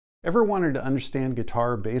Ever wanted to understand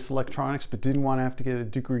guitar or bass electronics but didn't want to have to get a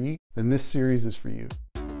degree? Then this series is for you.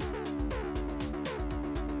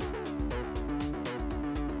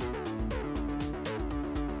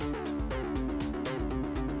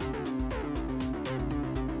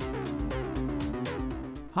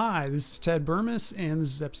 Hi, this is Ted Burmis, and this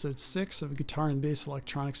is episode 6 of Guitar and Bass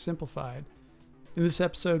Electronics Simplified. In this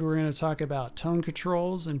episode, we're going to talk about tone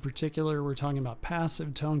controls. In particular, we're talking about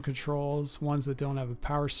passive tone controls, ones that don't have a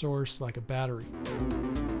power source like a battery.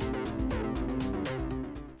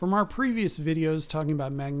 From our previous videos talking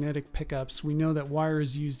about magnetic pickups, we know that wire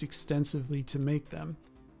is used extensively to make them.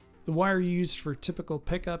 The wire used for a typical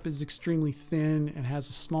pickup is extremely thin and has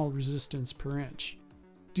a small resistance per inch.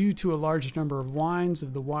 Due to a large number of winds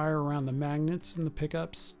of the wire around the magnets in the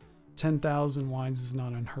pickups, 10,000 winds is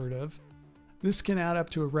not unheard of. This can add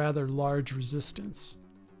up to a rather large resistance.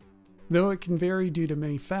 Though it can vary due to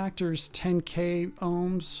many factors, 10K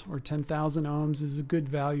ohms or 10,000 ohms is a good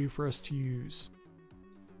value for us to use.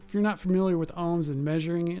 If you're not familiar with ohms and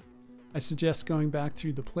measuring it, I suggest going back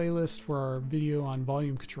through the playlist for our video on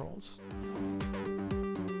volume controls.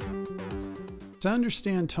 To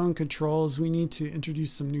understand tone controls, we need to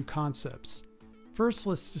introduce some new concepts. First,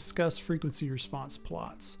 let's discuss frequency response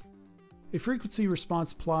plots. A frequency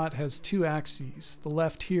response plot has two axes. The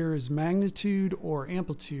left here is magnitude or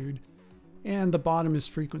amplitude, and the bottom is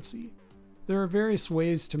frequency. There are various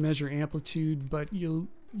ways to measure amplitude, but you'll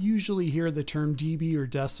usually hear the term dB or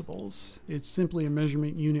decibels. It's simply a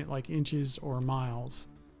measurement unit like inches or miles.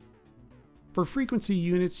 For frequency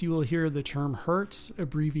units, you will hear the term hertz,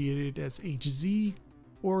 abbreviated as Hz,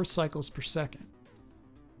 or cycles per second.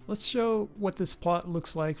 Let's show what this plot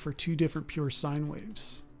looks like for two different pure sine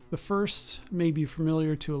waves. The first may be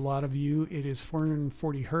familiar to a lot of you. It is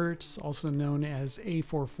 440 hertz, also known as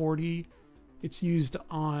A440. It's used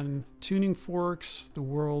on tuning forks the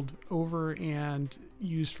world over and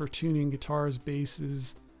used for tuning guitars,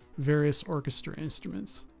 basses, various orchestra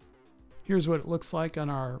instruments. Here's what it looks like on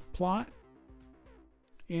our plot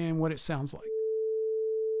and what it sounds like.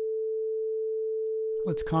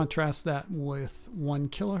 Let's contrast that with 1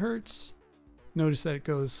 kilohertz. Notice that it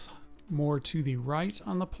goes more to the right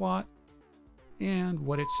on the plot and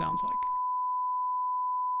what it sounds like.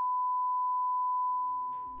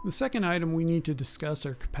 The second item we need to discuss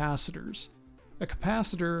are capacitors. A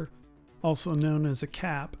capacitor, also known as a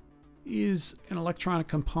cap, is an electronic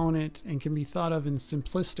component and can be thought of in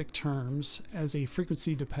simplistic terms as a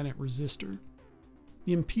frequency-dependent resistor.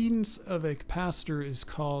 The impedance of a capacitor is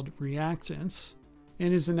called reactance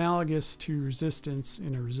and is analogous to resistance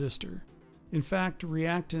in a resistor. In fact,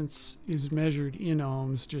 reactance is measured in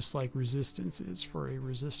ohms just like resistance is for a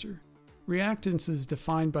resistor. Reactance is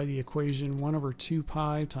defined by the equation 1 over 2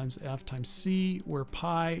 pi times F times C, where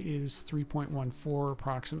pi is 3.14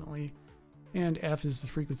 approximately, and F is the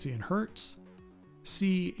frequency in hertz.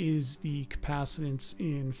 C is the capacitance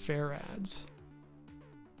in farads.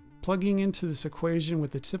 Plugging into this equation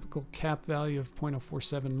with the typical cap value of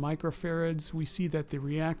 0.047 microfarads, we see that the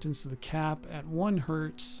reactance of the cap at 1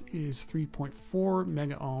 hertz is 3.4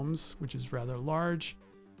 mega ohms, which is rather large,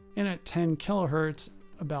 and at 10 kilohertz,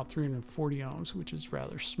 about 340 ohms, which is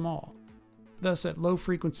rather small. Thus, at low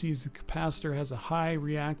frequencies, the capacitor has a high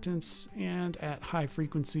reactance, and at high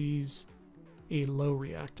frequencies, a low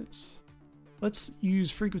reactance. Let's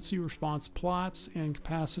use frequency response plots and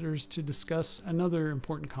capacitors to discuss another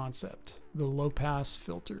important concept, the low-pass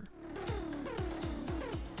filter.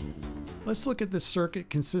 Let's look at this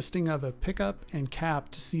circuit consisting of a pickup and cap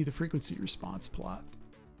to see the frequency response plot.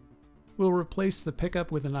 We'll replace the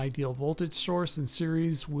pickup with an ideal voltage source in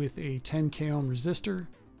series with a 10K ohm resistor.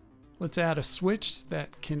 Let's add a switch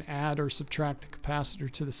that can add or subtract the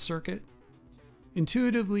capacitor to the circuit.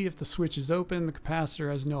 Intuitively, if the switch is open, the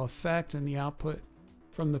capacitor has no effect and the output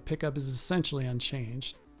from the pickup is essentially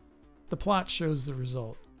unchanged. The plot shows the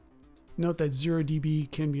result. Note that 0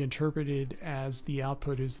 dB can be interpreted as the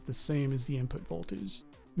output is the same as the input voltage.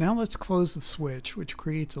 Now let's close the switch, which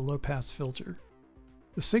creates a low-pass filter.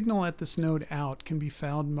 The signal at this node out can be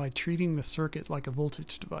found by treating the circuit like a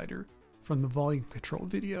voltage divider from the volume control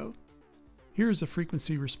video. Here's a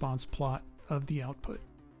frequency response plot of the output.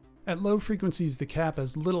 At low frequencies, the cap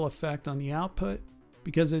has little effect on the output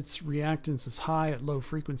because its reactance is high at low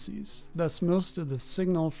frequencies. Thus, most of the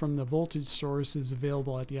signal from the voltage source is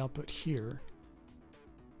available at the output here.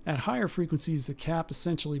 At higher frequencies, the cap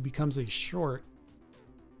essentially becomes a short.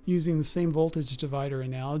 Using the same voltage divider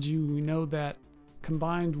analogy, we know that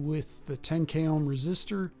combined with the 10K ohm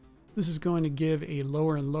resistor, this is going to give a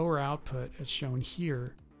lower and lower output as shown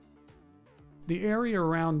here. The area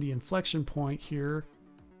around the inflection point here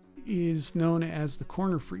is known as the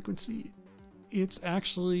corner frequency. It's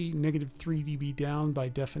actually -3 dB down by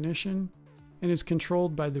definition and is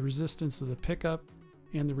controlled by the resistance of the pickup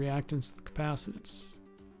and the reactance of the capacitance.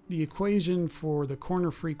 The equation for the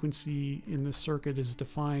corner frequency in this circuit is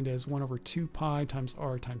defined as 1/2 pi times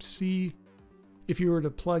R times C. If you were to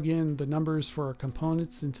plug in the numbers for our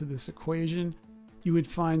components into this equation, you would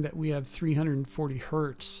find that we have 340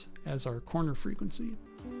 Hertz as our corner frequency.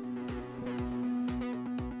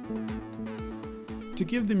 To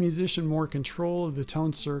give the musician more control of the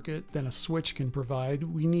tone circuit than a switch can provide,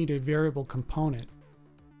 we need a variable component.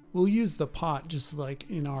 We'll use the pot just like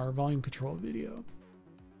in our volume control video.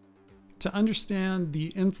 To understand the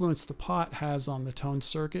influence the pot has on the tone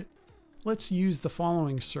circuit, let's use the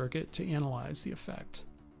following circuit to analyze the effect.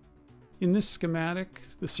 In this schematic,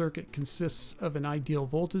 the circuit consists of an ideal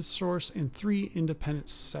voltage source and 3 independent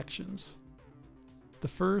sections. The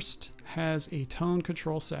first has a tone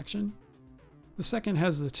control section. The second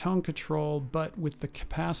has the tone control but with the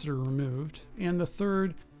capacitor removed, and the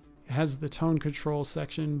third has the tone control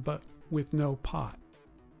section but with no pot.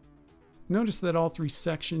 Notice that all 3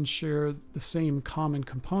 sections share the same common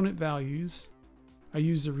component values. I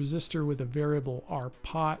use a resistor with a variable R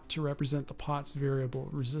pot to represent the pot's variable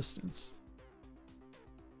resistance.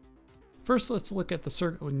 First, let's look at the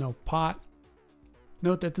circuit with no pot.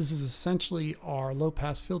 Note that this is essentially our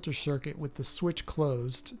low-pass filter circuit with the switch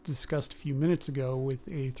closed, discussed a few minutes ago with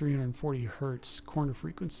a 340 Hertz corner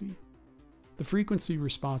frequency. The frequency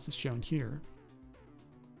response is shown here.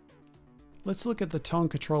 Let's look at the tone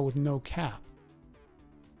control with no cap.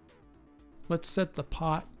 Let's set the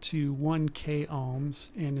pot to 1K ohms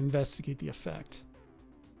and investigate the effect.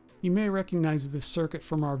 You may recognize this circuit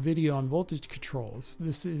from our video on voltage controls.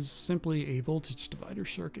 This is simply a voltage divider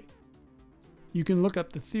circuit. You can look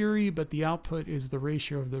up the theory, but the output is the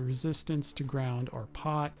ratio of the resistance to ground R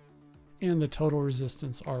pot and the total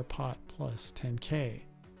resistance R pot plus 10K.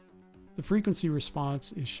 The frequency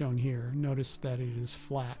response is shown here. Notice that it is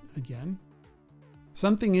flat again.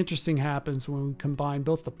 Something interesting happens when we combine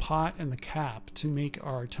both the pot and the cap to make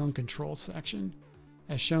our tone control section.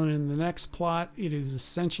 As shown in the next plot, it is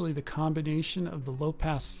essentially the combination of the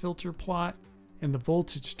low-pass filter plot and the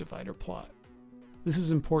voltage divider plot. This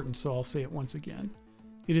is important, so I'll say it once again.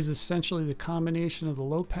 It is essentially the combination of the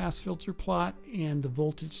low-pass filter plot and the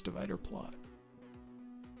voltage divider plot.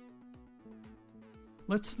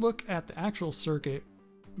 Let's look at the actual circuit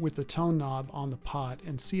with the tone knob on the pot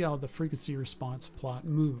and see how the frequency response plot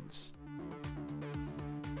moves.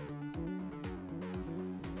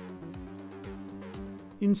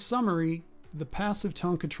 In summary, the passive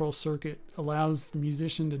tone control circuit allows the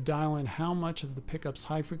musician to dial in how much of the pickup's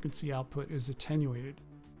high frequency output is attenuated.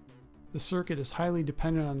 The circuit is highly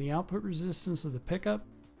dependent on the output resistance of the pickup,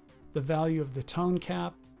 the value of the tone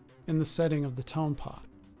cap, and the setting of the tone pot.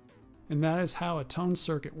 And that is how a tone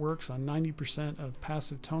circuit works on 90% of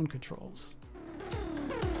passive tone controls.